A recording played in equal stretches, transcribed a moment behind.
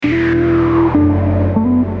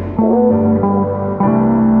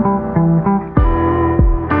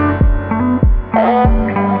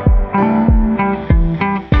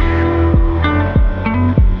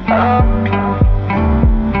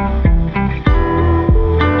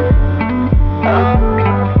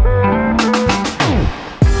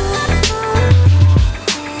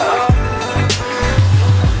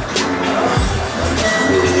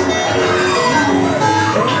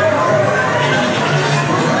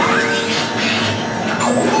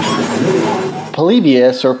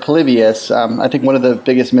Polybius or Polybius, I think one of the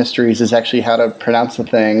biggest mysteries is actually how to pronounce the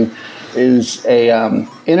thing, is a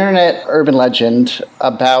internet urban legend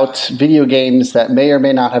about video games that may or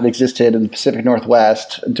may not have existed in the Pacific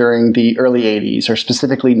Northwest during the early 80s, or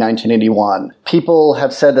specifically 1981. People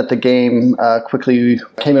have said that the game quickly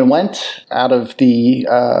came and went out of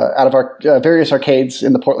our various arcades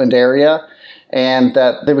in the Portland area, and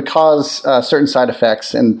that they would cause certain side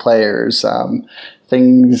effects in players.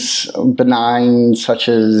 Things benign, such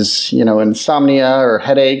as, insomnia or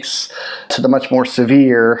headaches, to the much more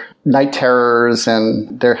severe night terrors.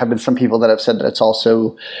 And there have been some people that have said that it's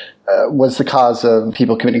also was the cause of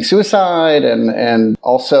people committing suicide. And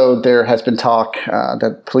also there has been talk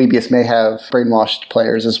that Polybius may have brainwashed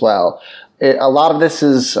players as well. A lot of this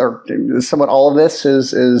is, or somewhat all of this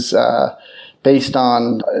is based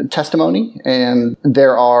on testimony, and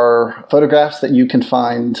there are photographs that you can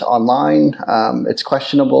find online. It's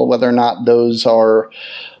questionable whether or not those are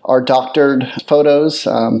doctored photos.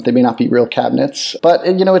 They may not be real cabinets, but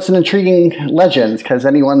it's an intriguing legend, because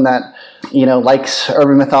anyone that likes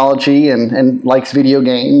urban mythology and likes video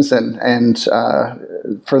games, and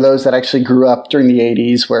for those that actually grew up during the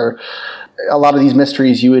 80s, where a lot of these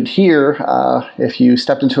mysteries you would hear if you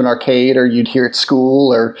stepped into an arcade, or you'd hear at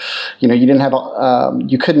school, or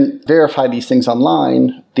you couldn't verify these things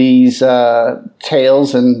online. These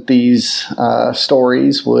tales and these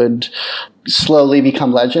stories would slowly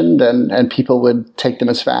become legend, and people would take them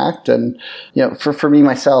as fact. And for me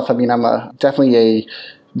myself, I'm definitely a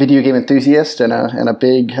video game enthusiast and a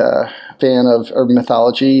big fan of urban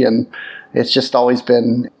mythology, and it's just always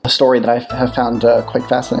been a story that I have found quite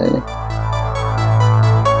fascinating.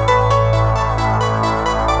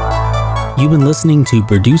 You've been listening to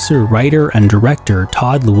producer, writer, and director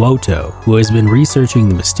Todd Luoto, who has been researching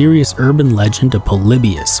the mysterious urban legend of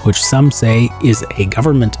Polybius, which some say is a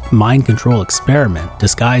government mind control experiment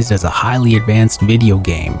disguised as a highly advanced video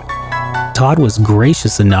game. Todd was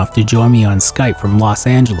gracious enough to join me on Skype from Los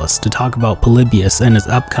Angeles to talk about Polybius and his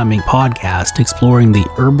upcoming podcast exploring the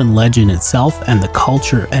urban legend itself and the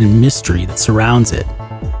culture and mystery that surrounds it.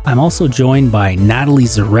 I'm also joined by Natalie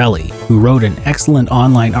Zarelli, who wrote an excellent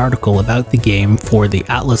online article about the game for the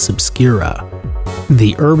Atlas Obscura,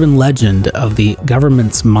 the urban legend of the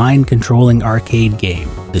government's mind-controlling arcade game,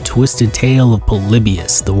 The Twisted Tale of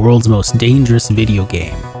Polybius, the world's most dangerous video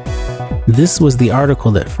game. This was the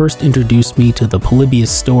article that first introduced me to the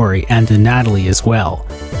Polybius story, and to Natalie as well,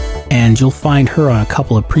 and you'll find her on a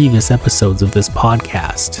couple of previous episodes of this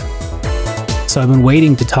podcast. So I've been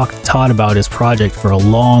waiting to talk to Todd about his project for a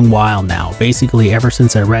long while now, basically ever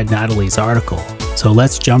since I read Natalie's article. So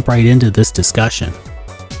let's jump right into this discussion.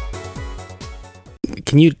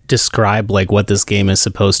 Can you describe what this game is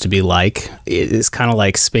supposed to be like? It's kind of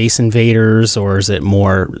like Space Invaders, or is it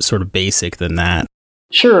more sort of basic than that?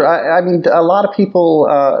 Sure. A lot of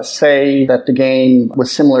people say that the game was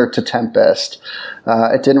similar to Tempest.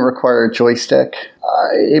 It didn't require a joystick.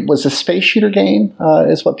 It was a space shooter game,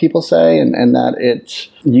 is what people say, and that it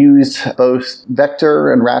used both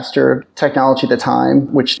vector and raster technology at the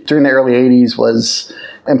time, which during the early 80s was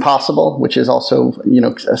impossible, which is also,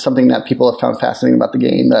 something that people have found fascinating about the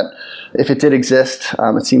game, that if it did exist,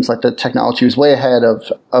 it seems like the technology was way ahead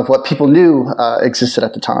of what people knew existed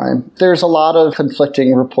at the time. There's a lot of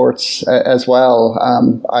conflicting reports as well.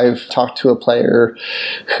 I've talked to a player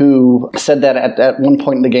who said that at one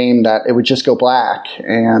point in the game that it would just go black,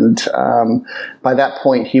 and by that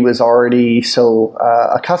point he was already so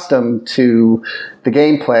accustomed to the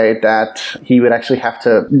gameplay that he would actually have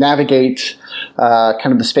to navigate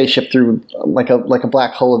kind of the spaceship through like a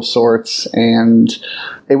black hole of sorts, and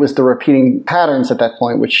it was the repeating patterns at that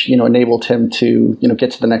point which enabled him to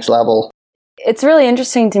get to the next level. It's really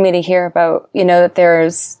interesting to me to hear about that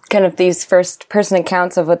there's kind of these first person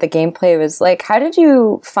accounts of what the gameplay was like. How did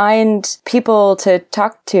you find people to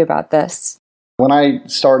talk to about this? When I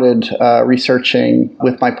started researching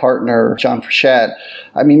with my partner, John Frechette,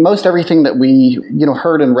 most everything that we,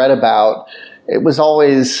 heard and read about, it was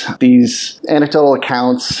always these anecdotal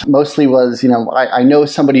accounts. Mostly was, I know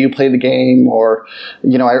somebody who played the game, or,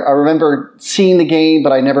 I remember seeing the game,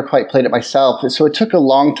 but I never quite played it myself. So it took a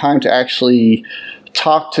long time to actually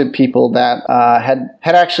talk to people that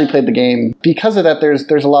had actually played the game. Because of that,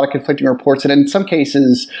 there's a lot of conflicting reports, and in some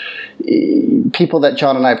cases, people that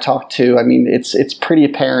John and I have talked to, it's pretty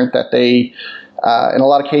apparent that they, in a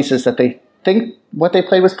lot of cases, that they think what they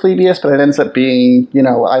played was Polybius, but it ends up being,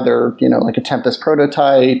 either, like a Tempest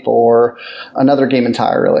prototype or another game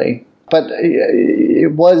entirely. But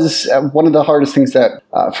it was one of the hardest things that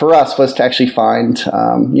for us was to actually find,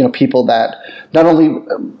 people that not only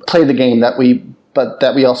played the game that we but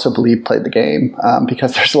that we also believe played the game,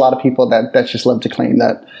 because there's a lot of people that just love to claim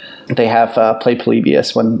that they have played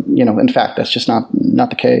Polybius when, in fact, that's just not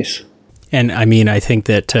the case. And I mean, I think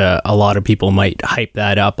that a lot of people might hype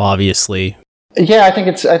that up, obviously. Yeah, I think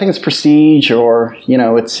it's prestige, or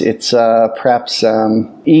it's perhaps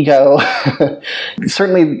ego.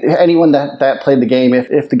 Certainly, anyone that played the game,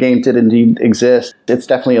 if the game did indeed exist, it's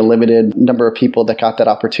definitely a limited number of people that got that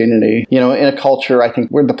opportunity. In a culture, I think,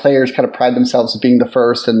 where the players kind of pride themselves as being the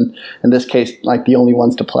first, and in this case, like the only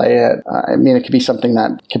ones to play it. I mean, it could be something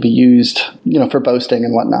that could be used, for boasting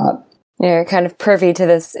and whatnot. You're kind of privy to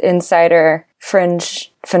this insider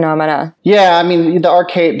fringe phenomena. Yeah, I mean, the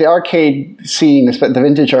arcade scene, the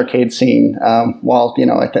vintage arcade scene, while,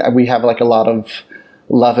 we have like a lot of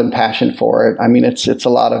love and passion for it. I mean, it's a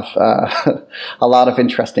lot of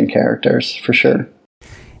interesting characters, for sure.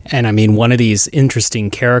 And I mean, one of these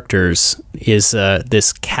interesting characters is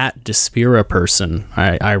this Kat Despira person.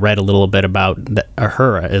 I read a little bit about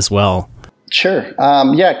her as well. Sure.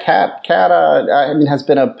 Kat, has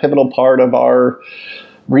been a pivotal part of our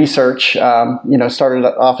research. Started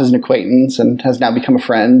off as an acquaintance and has now become a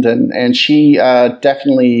friend. And she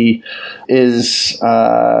definitely is,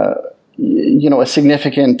 a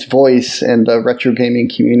significant voice in the retro gaming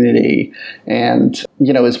community, and,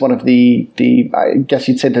 is one of the I guess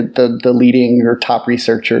you'd say the leading or top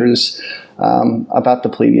researchers about the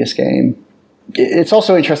Polybius game. It's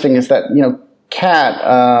also interesting is that, Kat,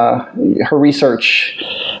 her research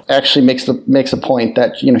actually makes a point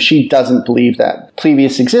that, she doesn't believe that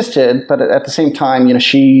Polybius existed, but at the same time,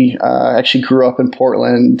 she actually grew up in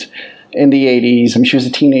Portland in the 80s. I mean, she was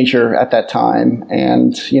a teenager at that time,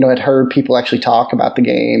 and, had heard people actually talk about the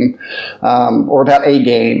game, or about a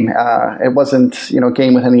game. It wasn't, a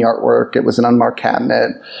game with any artwork. It was an unmarked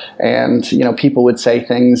cabinet. And, people would say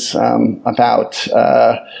things about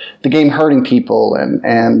the game hurting people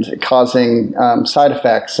and causing side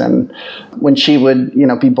effects. And when she would,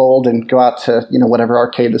 be bold and go out to, whatever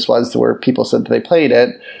arcade this was, to where people said that they played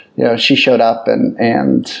it, she showed up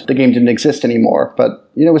and the game didn't exist anymore. But,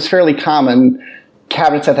 it was fairly common.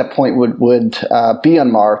 Cabinets at that point would be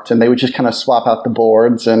unmarked, and they would just kind of swap out the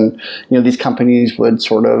boards. And, these companies would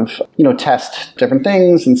sort of, test different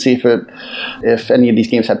things and see if any of these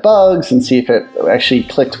games had bugs, and see if it actually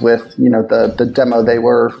clicked with, the demo they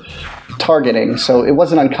were targeting. So it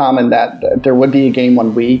wasn't uncommon that there would be a game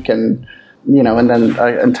one week and then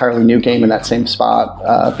an entirely new game in that same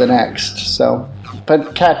spot the next. So,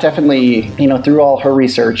 but Kat definitely, through all her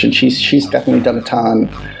research, and she's definitely done a ton,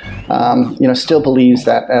 still believes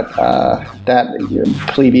that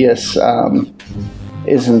Polybius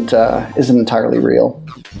isn't entirely real.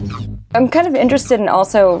 I'm kind of interested in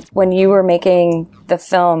also when you were making the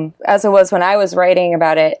film, as it was when I was writing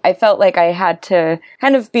about it, I felt like I had to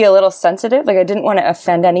kind of be a little sensitive. Like I didn't want to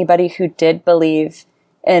offend anybody who did believe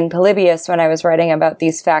in Polybius when I was writing about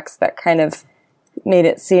these facts that kind of made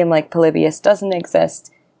it seem like Polybius doesn't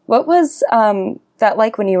exist. What was that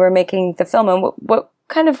like when you were making the film, and what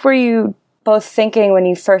kind of were you both thinking when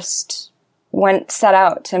you first set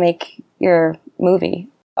out to make your movie?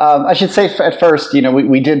 I should say at first,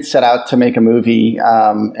 we did set out to make a movie,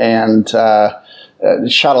 and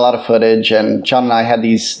shot a lot of footage, and John and I had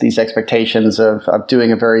these expectations of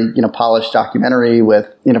doing a very, polished documentary with,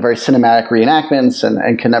 very cinematic reenactments,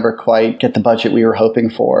 and could never quite get the budget we were hoping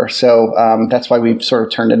for. So that's why we've sort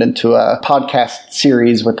of turned it into a podcast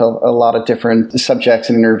series with a lot of different subjects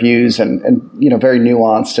and interviews, and very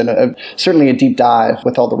nuanced, and certainly a deep dive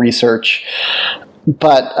with all the research.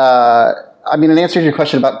 But in answer to your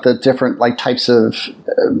question about the different types of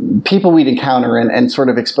people we'd encounter and sort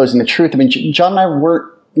of exposing the truth, John and I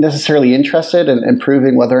weren't necessarily interested in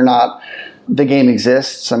proving whether or not the game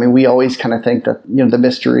exists. We always kind of think that the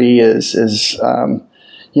mystery is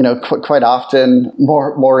quite often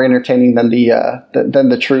more entertaining than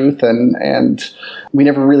the truth, and we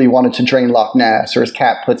never really wanted to drain Loch Ness, or as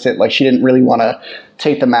Kat puts it, she didn't really want to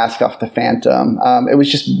take the mask off the Phantom. It was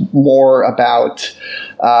just more about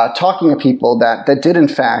talking to people that did in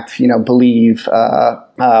fact believe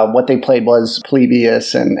what they played was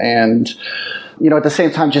Polybius, and at the same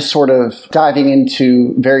time just sort of diving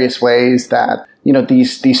into various ways that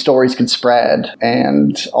these stories could spread,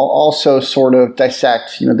 and also sort of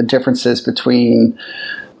dissect the differences between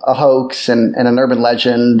a hoax and an urban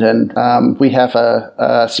legend. And we have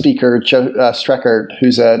a speaker, Joe Streckert,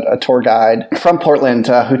 who's a tour guide from Portland,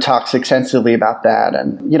 who talks extensively about that.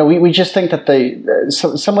 And we just think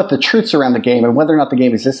that somewhat the truths around the game, and whether or not the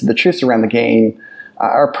game existed, the truths around the game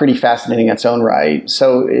are pretty fascinating in its own right.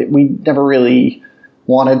 So we never really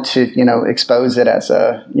wanted to, expose it as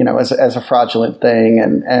a, as a fraudulent thing,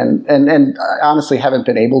 and honestly haven't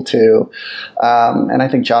been able to. And I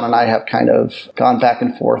think John and I have kind of gone back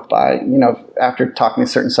and forth by, after talking to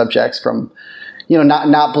certain subjects from,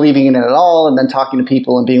 not believing in it at all, and then talking to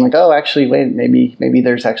people and being like, oh, actually, wait, maybe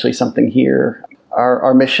there's actually something here.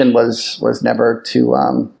 Our mission was never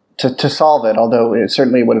to solve it, although it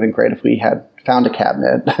certainly would have been great if we had found a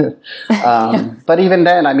cabinet. But even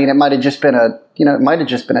then, I mean, it might have just been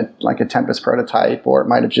like a Tempest prototype, or it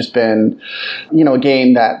might have just been, a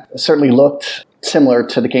game that certainly looked similar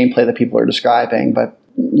to the gameplay that people are describing, but,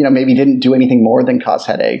 maybe didn't do anything more than cause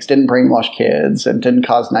headaches, didn't brainwash kids, and didn't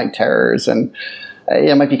cause night terrors. And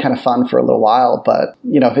it might be kind of fun for a little while, but,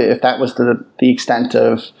 if that was the extent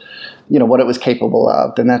of, what it was capable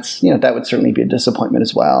of, then that's, that would certainly be a disappointment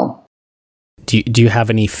as well. Do you have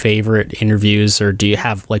any favorite interviews, or do you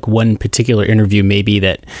have like one particular interview maybe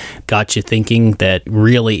that got you thinking that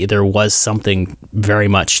really there was something very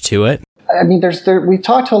much to it? I mean, we've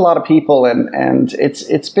talked to a lot of people, and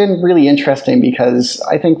it's been really interesting, because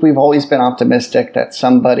I think we've always been optimistic that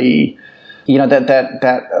somebody, we want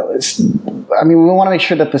to make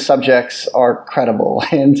sure that the subjects are credible.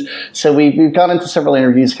 And so we've gone into several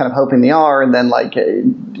interviews kind of hoping they are, and then like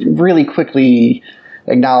really quickly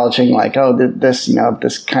acknowledging like, oh,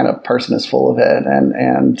 this kind of person is full of it.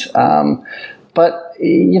 But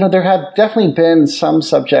there have definitely been some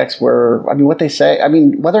subjects where, I mean, what they say, I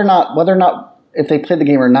mean, whether or not if they played the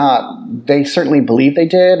game or not, they certainly believe they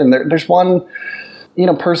did. And there's one,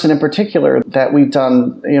 person in particular that we've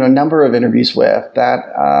done, a number of interviews with,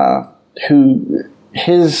 that, who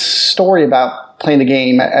his story about playing the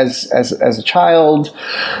game as a child,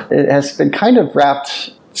 it has been kind of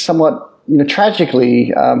wrapped somewhat,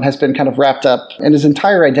 tragically, has been kind of wrapped up in his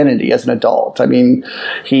entire identity as an adult. I mean,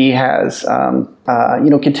 he has,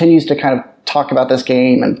 continues to kind of talk about this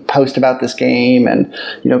game and post about this game, and,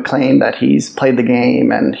 claim that he's played the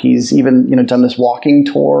game, and he's even, done this walking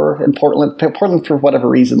tour in Portland. Portland, for whatever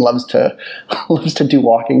reason, loves to do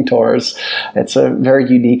walking tours. It's a very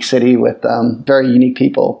unique city with very unique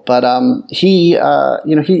people. But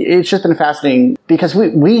it's just been fascinating, because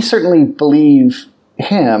we certainly believe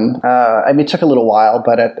him. I mean, it took a little while,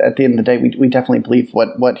 but at the end of the day, we definitely believe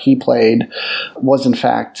what he played was in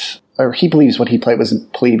fact, or he believes what he played was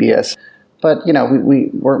POLYBIUS. But,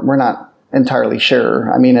 we're not entirely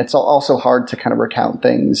sure. I mean, it's also hard to kind of recount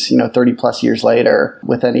things, 30 plus years later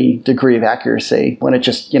with any degree of accuracy, when it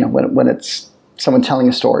just, when it's someone telling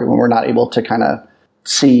a story, when we're not able to kind of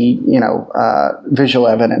see, visual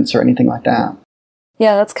evidence or anything like that.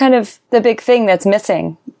 Yeah, that's kind of the big thing that's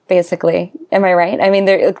missing, basically. Am I right? I mean,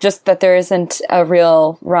 there isn't a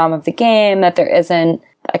real ROM of the game, that there isn't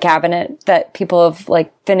a cabinet that people have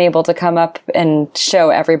been able to come up and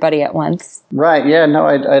show everybody at once. Right. Yeah. No,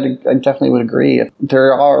 I definitely would agree.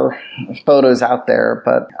 There are photos out there,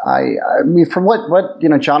 but I mean, from what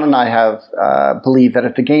John and I have believed, that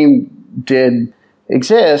if the game did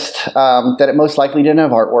exist, that it most likely didn't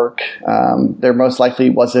have artwork. There most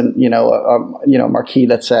likely wasn't, a marquee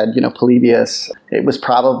that said, POLYBIUS. It was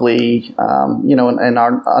probably, an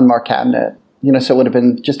unmarked cabinet. So it would have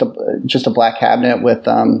been just a black cabinet with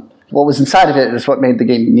what was inside of it is what made the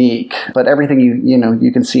game unique. But everything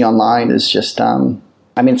you can see online is just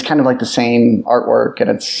it's kind of like the same artwork,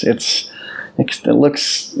 and it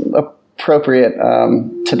looks appropriate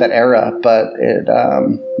to that era, but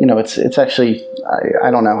it's actually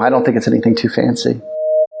I don't know. I don't think it's anything too fancy.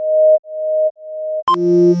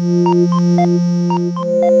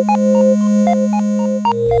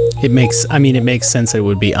 It makes sense that it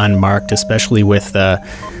would be unmarked, especially with a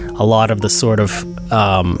lot of the sort of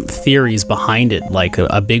theories behind it. Like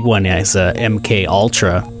a big one is MK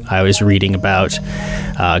Ultra. I was reading about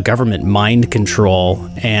government mind control,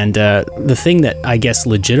 and the thing that I guess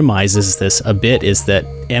legitimizes this a bit is that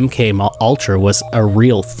MK Ultra was a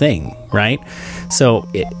real thing, right? So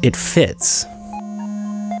it fits.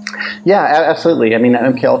 Yeah, absolutely. I mean,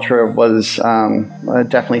 MK Ultra was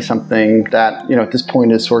definitely something that, at this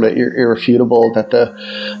point is sort of irrefutable that the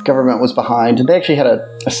government was behind. And they actually had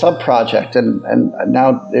a sub-project, and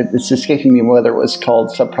now it's escaping me whether it was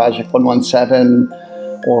called Sub-Project 117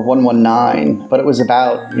 or 119, but it was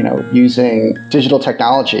about, using digital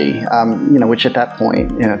technology, which at that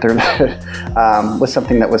point, there was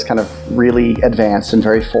something that was kind of really advanced and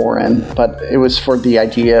very foreign, but it was for the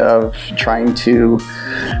idea of trying to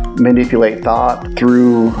manipulate thought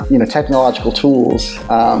through, technological tools,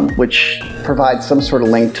 which provide some sort of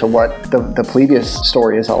link to what the POLYBIUS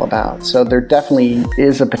story is all about. So there definitely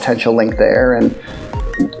is a potential link there, and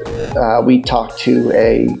we talked to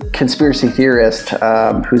a conspiracy theorist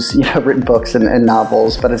who's written books and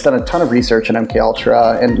novels, but has done a ton of research on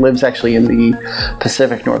MKUltra and lives actually in the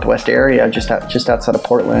Pacific Northwest area, just outside of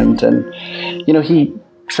Portland. And he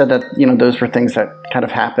said that those were things that kind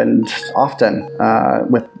of happened often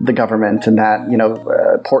with the government, and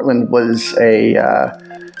that Portland was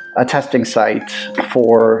a testing site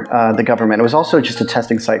for the government. It was also just a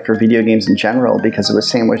testing site for video games in general, because it was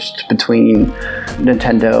sandwiched between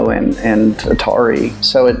Nintendo and Atari.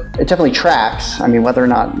 So it definitely tracks. I mean, whether or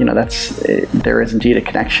not there is indeed a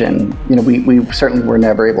connection, we certainly were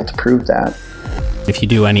never able to prove that. If you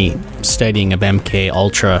do any studying of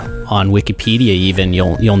MKUltra on Wikipedia, even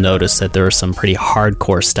you'll notice that there is some pretty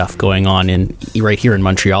hardcore stuff going on right here in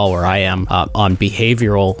Montreal, where I am, on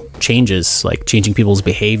behavioral changes, like changing people's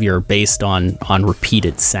behavior based on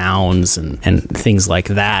repeated sounds and things like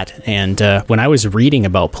that. And when I was reading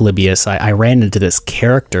about Polybius, I ran into this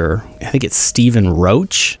character. I think it's Stephen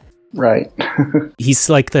Roach. Right. He's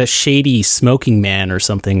like the shady smoking man or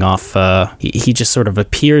something off. He just sort of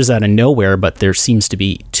appears out of nowhere, but there seems to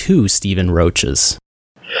be two Stephen Roaches.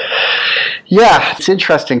 Yeah, it's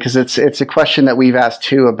interesting because it's a question that we've asked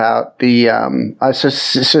too about the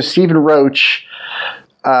so Stephen Roach.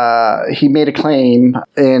 He made a claim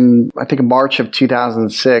in, I think, March of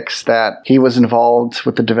 2006 that he was involved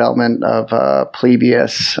with the development of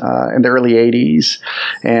POLYBIUS in the early 80s.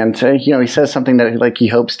 And, he says something that he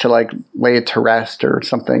hopes to lay it to rest or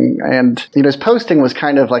something. And, his posting was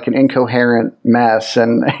kind of like an incoherent mess,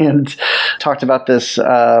 and talked about this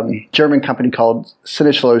German company called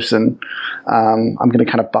Sinneschlossen. I'm going to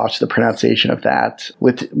kind of botch the pronunciation of that,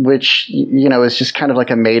 which is just kind of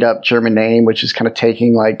like a made up German name, which is kind of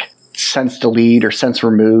taking sense delete or sense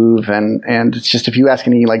remove, and it's just, if you ask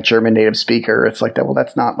any German native speaker, it's like that. Well,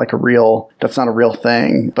 that's not a real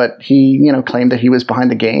thing. But he claimed that he was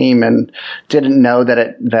behind the game and didn't know that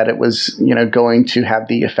it was going to have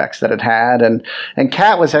the effects that it had. And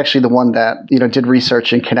Kat was actually the one that did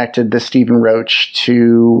research and connected this Stephen Roach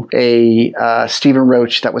to a Stephen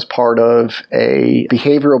Roach that was part of a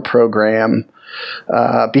behavioral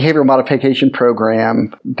modification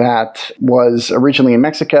program that was originally in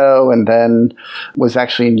Mexico and then was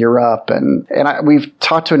actually in Europe. And we've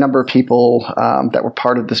talked to a number of people that were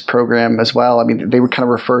part of this program as well. I mean, they would kind of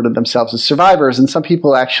refer to themselves as survivors, and some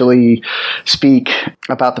people actually speak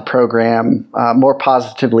about the program more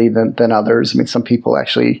positively than others. I mean, some people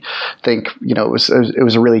actually think it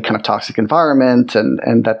was a really kind of toxic environment,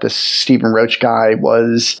 and that this Stephen Roach guy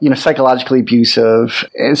was psychologically abusive.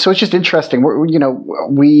 And so it's just interesting.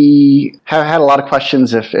 We have had a lot of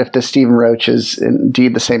questions if this Stephen Roach is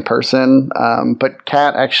indeed the same person. But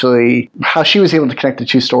Kat actually, how she was able to connect the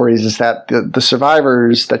two stories is that the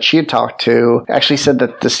survivors that she had talked to actually said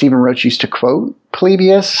that the Stephen Roach used to quote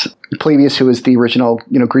Polybius, who is the original,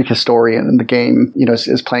 Greek historian in the game,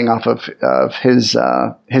 is playing off of his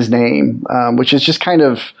name, which is just kind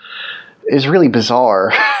of is really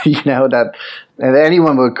bizarre, that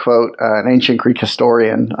anyone would quote an ancient Greek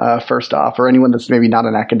historian, first off, or anyone that's maybe not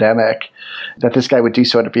an academic, that this guy would do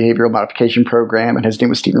so at a behavioral modification program, and his name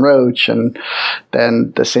was Stephen Roach, and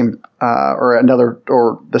then the same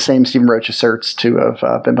the same Stephen Roach asserts to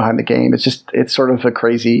have been behind the game. It's sort of a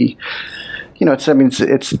crazy. It's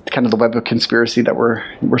kind of the web of conspiracy that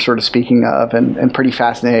we're sort of speaking of, and pretty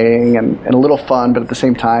fascinating and a little fun, but at the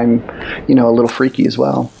same time, a little freaky as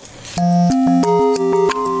well.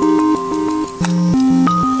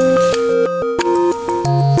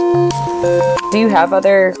 Do you have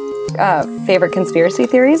other favorite conspiracy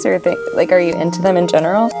theories, or are you into them in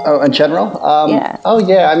general? Oh, in general? Yeah. Oh,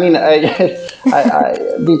 yeah. I mean, I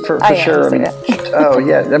mean, for sure. I mean, oh,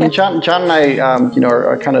 yeah. I mean, John and I,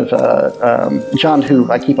 are kind of John, who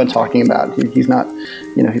I keep on talking about. He's not,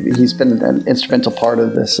 he's been an instrumental part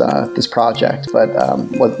of this project, but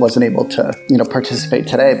wasn't able to participate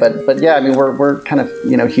today. But yeah, I mean, we're kind of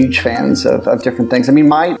huge fans of different things. I mean,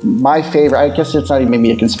 my favorite, I guess it's not even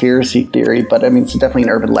maybe a conspiracy theory, but I mean, it's definitely an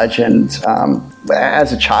urban legend.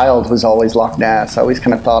 As a child, was always Loch Ness. I always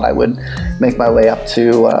kind of thought I would make my way up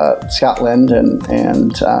to Scotland,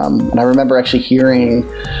 and I remember actually hearing.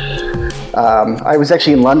 I was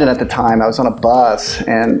actually in London at the time. I was on a bus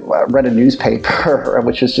and read a newspaper,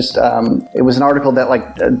 which was just, it was an article that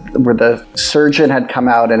where the surgeon had come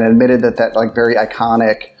out and admitted that very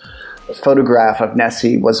iconic photograph of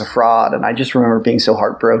Nessie was a fraud. And I just remember being so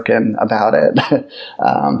heartbroken about it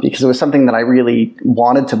because it was something that I really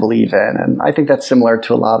wanted to believe in. And I think that's similar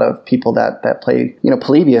to a lot of people that play,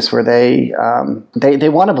 Polybius, where they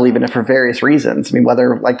want to believe in it for various reasons. I mean,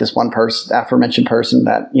 whether like this one person, aforementioned person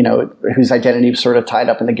that, whose identity was sort of tied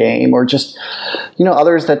up in the game, or just,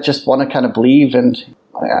 others that just want to kind of believe in,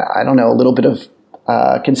 I don't know, a little bit of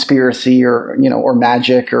conspiracy or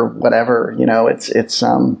magic or whatever.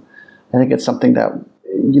 I think it's something that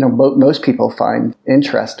most people find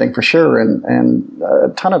interesting for sure, and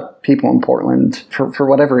a ton of people in Portland for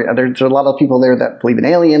whatever. There's a lot of people there that believe in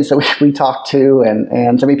aliens that we talk to,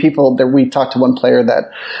 and I mean, people that we talked to one player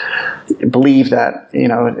that believe that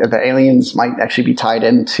the aliens might actually be tied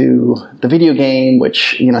into the video game,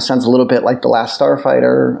 which sounds a little bit like The Last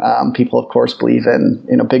Starfighter. People, of course, believe in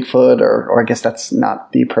Bigfoot, or I guess that's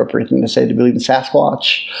not the appropriate thing to say. They believe in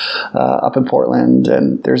Sasquatch up in Portland,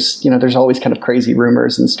 and there's always kind of crazy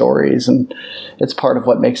rumors and stories, and it's part of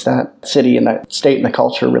what makes that city and that state and the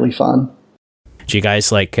culture really fun. Do you guys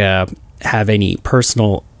have any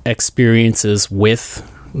personal experiences with,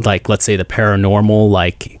 like, let's say the paranormal,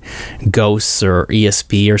 like ghosts or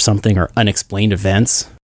ESP or something, or unexplained events?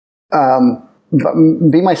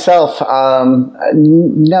 Me myself,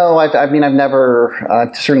 no. I've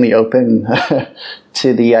never certainly open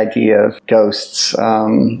to the idea of ghosts.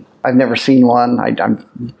 I've never seen one. I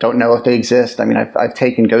don't know if they exist. I mean, I've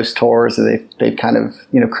taken ghost tours, and they've kind of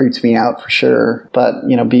creeped me out for sure. But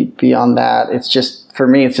beyond that, it's just, for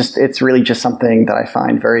me, it's really just something that I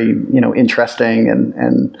find very interesting.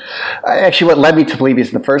 And actually, what led me to Polybius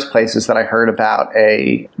in the first place is that I heard about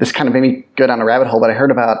this kind of made me go down a rabbit hole. But I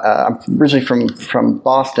heard about I'm originally from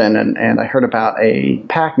Boston, and I heard about a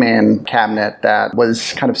Pac-Man cabinet that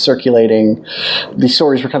was kind of circulating. These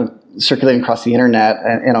stories were kind of circulating across the internet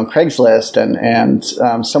and on Craigslist, and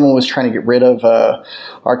someone was trying to get rid of a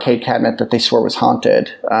arcade cabinet that they swore was haunted,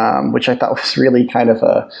 which I thought was really kind of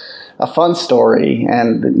a fun story.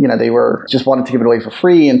 And they were just wanted to give it away for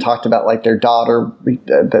free, and talked about like their daughter,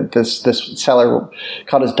 that this seller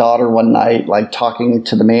caught his daughter one night like talking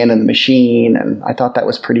to the man in the machine, and I thought that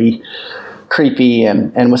was pretty creepy,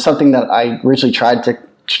 and was something that I originally tried to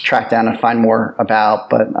track down and find more about,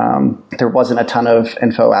 but there wasn't a ton of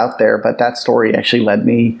info out there. But that story actually led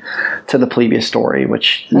me to the Polybius story,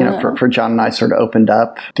 which for John and I sort of opened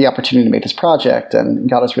up the opportunity to make this project and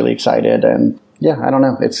got us really excited. And yeah, I don't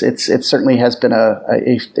know, it certainly has been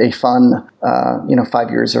a fun 5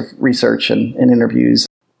 years of research and interviews.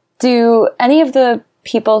 Do any of the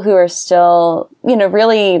people who are still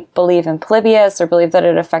really believe in Polybius or believe that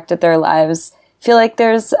it affected their lives feel like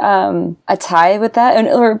there's a tie with that?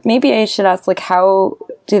 Or maybe I should ask, like, how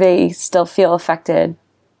do they still feel affected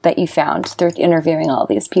that you found through interviewing all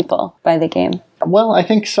these people by the game? Well, I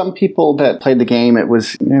think some people that played the game, it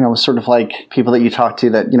was, sort of like people that you talk to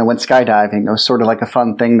that, went skydiving. It was sort of like a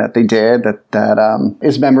fun thing that they did that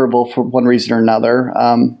is memorable for one reason or another.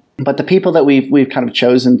 But the people that we've kind of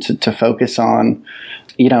chosen to focus on,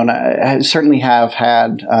 certainly have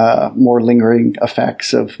had more lingering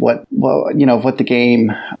effects of what the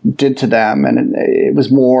game did to them, and it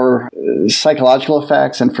was more psychological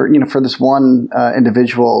effects. And for this one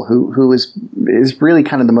individual who is really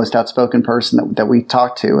kind of the most outspoken person that we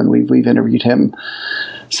talked to, and we've interviewed him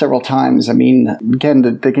several times. I mean, again,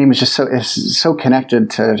 the game is just so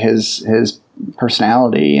connected to his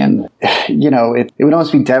personality, and it would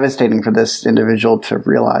almost be devastating for this individual to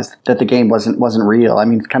realize that the game wasn't real. I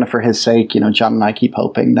mean, kind of for his sake, John and I keep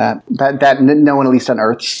hoping that no one at least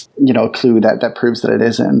unearths a clue that proves that it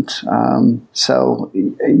isn't. So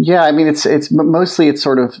yeah, I mean, it's mostly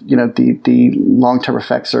sort of the long-term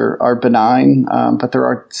effects are benign, but there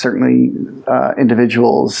are certainly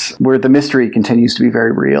individuals where the mystery continues to be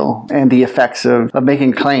very real, and the effects of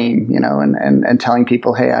making a claim, and telling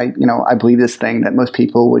people, hey, I believe this thing that most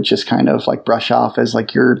people would just kind of like brush off as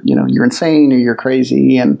like you're insane or you're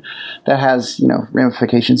crazy, and that has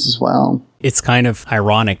ramifications as well. It's kind of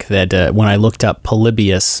ironic that when I looked up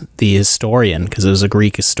Polybius, the historian, because it was a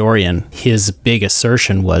Greek historian, his big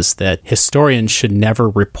assertion was that historians should never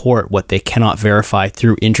report what they cannot verify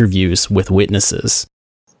through interviews with witnesses.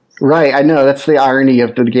 Right, I know, that's the irony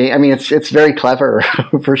of the game. I mean, it's very clever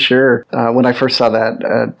for sure. When I first saw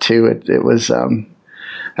that too, it was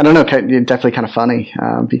I don't know, definitely kind of funny,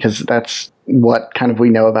 because that's what kind of we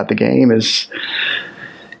know about the game is,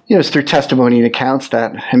 it's through testimony and accounts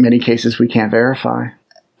that in many cases we can't verify.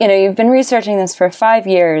 You've been researching this for 5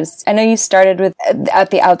 years. I know you started at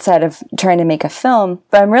the outset of trying to make a film,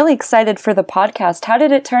 but I'm really excited for the podcast. How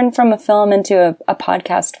did it turn from a film into a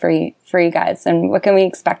podcast for you guys? And what can we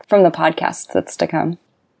expect from the podcast that's to come?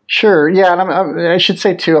 Sure. Yeah, and I should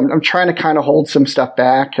say too, I'm trying to kind of hold some stuff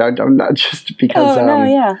back. I'm not just because.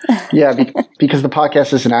 Because the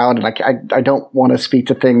podcast isn't out, and I don't want to speak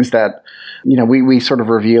to things that we sort of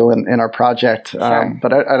reveal in our project. Sure.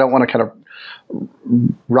 But I don't want to kind of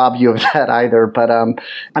rob you of that either. But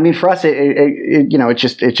for us,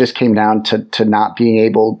 it just came down to not being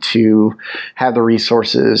able to have the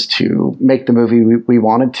resources to make the movie we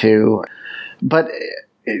wanted to. But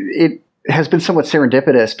it has been somewhat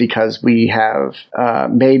serendipitous because we have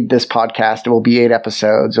made this podcast. It will be 8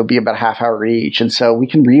 episodes. It'll be about a half hour each. And so we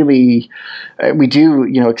can really, we do,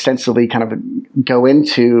 extensively kind of go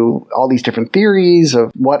into all these different theories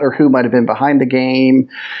of what or who might have been behind the game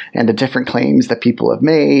and the different claims that people have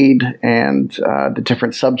made and the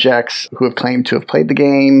different subjects who have claimed to have played the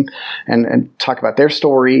game and talk about their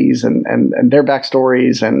stories and their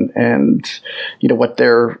backstories and what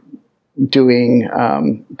they're doing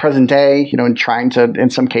present day, and trying to, in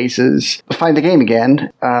some cases, find the game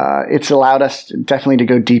again. It's allowed us definitely to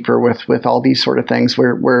go deeper with all these sort of things.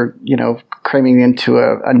 We're cramming into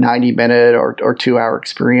a 90-minute or 2-hour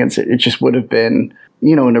experience. It just would have been,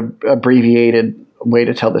 an abbreviated way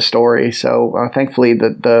to tell the story. So thankfully,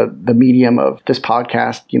 the medium of this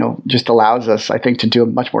podcast, just allows us, I think, to do a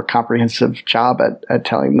much more comprehensive job at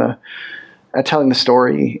telling the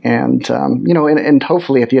story, and and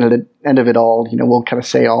hopefully at the end of it all, we'll kind of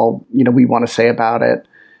say all we want to say about it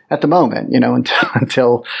at the moment,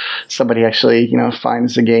 until somebody actually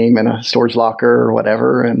finds the game in a storage locker or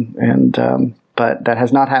whatever, and but that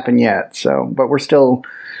has not happened yet. So, but we're still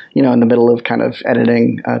in the middle of kind of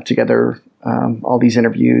editing together all these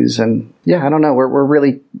interviews, and I don't know, we're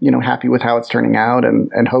really happy with how it's turning out,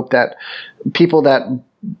 and hope that people that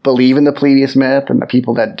believe in the Polybius myth and the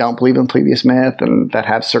people that don't believe in the Polybius myth and that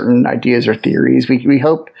have certain ideas or theories, we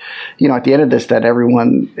hope, at the end of this, that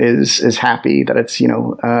everyone is happy, that it's,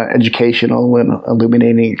 educational and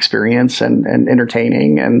illuminating experience and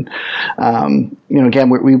entertaining. And,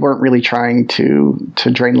 again, we weren't really trying to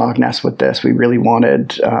drain Loch Ness with this. We really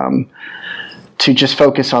wanted, to just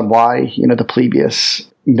focus on why, the Polybius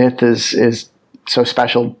myth is so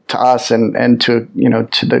special to us and to,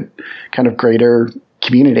 to the kind of greater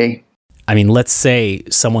community. I mean, let's say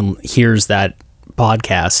someone hears that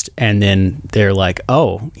podcast and then they're like,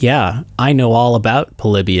 oh yeah, I know all about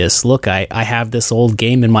Polybius. Look, I have this old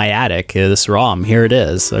game in my attic, this ROM, here it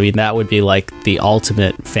is. I mean, that would be like the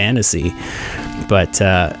ultimate fantasy. But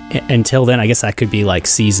until then, I guess that could be like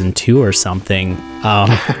season 2 or something.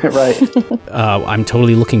 Right. I'm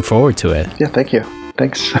totally looking forward to it. Yeah, thank you.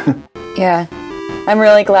 Thanks. Yeah. I'm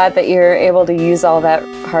really glad that you're able to use all that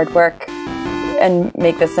hard work and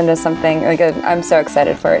make this into something like I'm so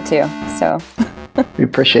excited for it too. So we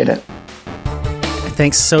appreciate it.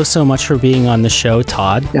 Thanks so much for being on the show,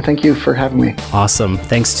 Todd. Yeah, thank you for having me. Awesome.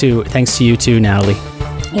 Thanks to you too, Natalie.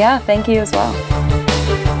 Yeah, thank you as well.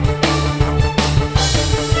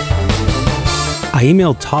 I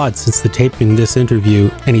emailed Todd since the taping of this interview,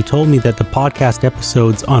 and he told me that the podcast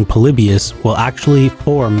episodes on Polybius will actually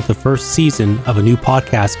form the first season of a new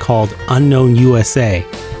podcast called Unknown USA.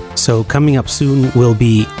 So coming up soon will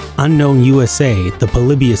be Unknown USA, the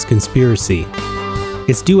Polybius Conspiracy.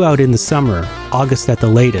 It's due out in the summer, August at the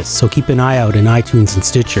latest, so keep an eye out in iTunes and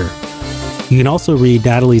Stitcher. You can also read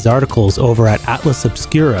Natalie's articles over at Atlas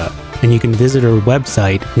Obscura, and you can visit her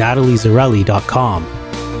website, nataliezarelli.com.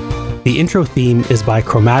 The intro theme is by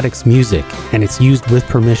Chromatics Music, and it's used with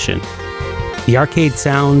permission. The arcade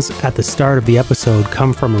sounds at the start of the episode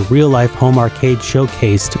come from a real-life home arcade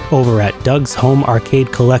showcased over at Doug's Home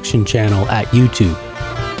Arcade Collection channel at YouTube.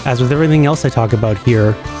 As with everything else I talk about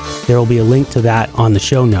here, there will be a link to that on the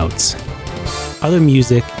show notes. Other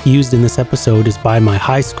music used in this episode is by my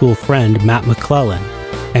high school friend Matt McClellan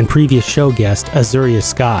and previous show guest Azuria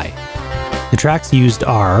Sky. The tracks used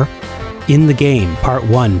are In the Game Part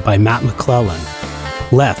 1 by Matt McClellan,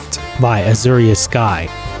 Left by Azuria Sky,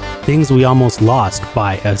 Things We Almost Lost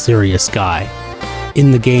by Azuria Sky,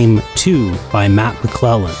 In the Game 2 by Matt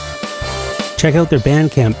McClellan. Check out their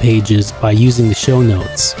Bandcamp pages by using the show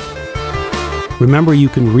notes. Remember, you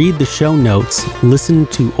can read the show notes, listen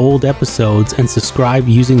to old episodes, and subscribe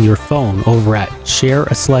using your phone over at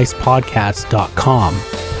shareaslicepodcast.com.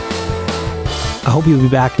 I hope you'll be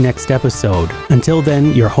back next episode. Until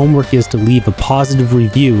then, your homework is to leave a positive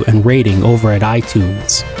review and rating over at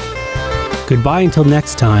iTunes. Goodbye until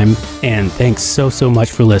next time, and thanks so much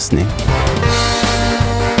for listening.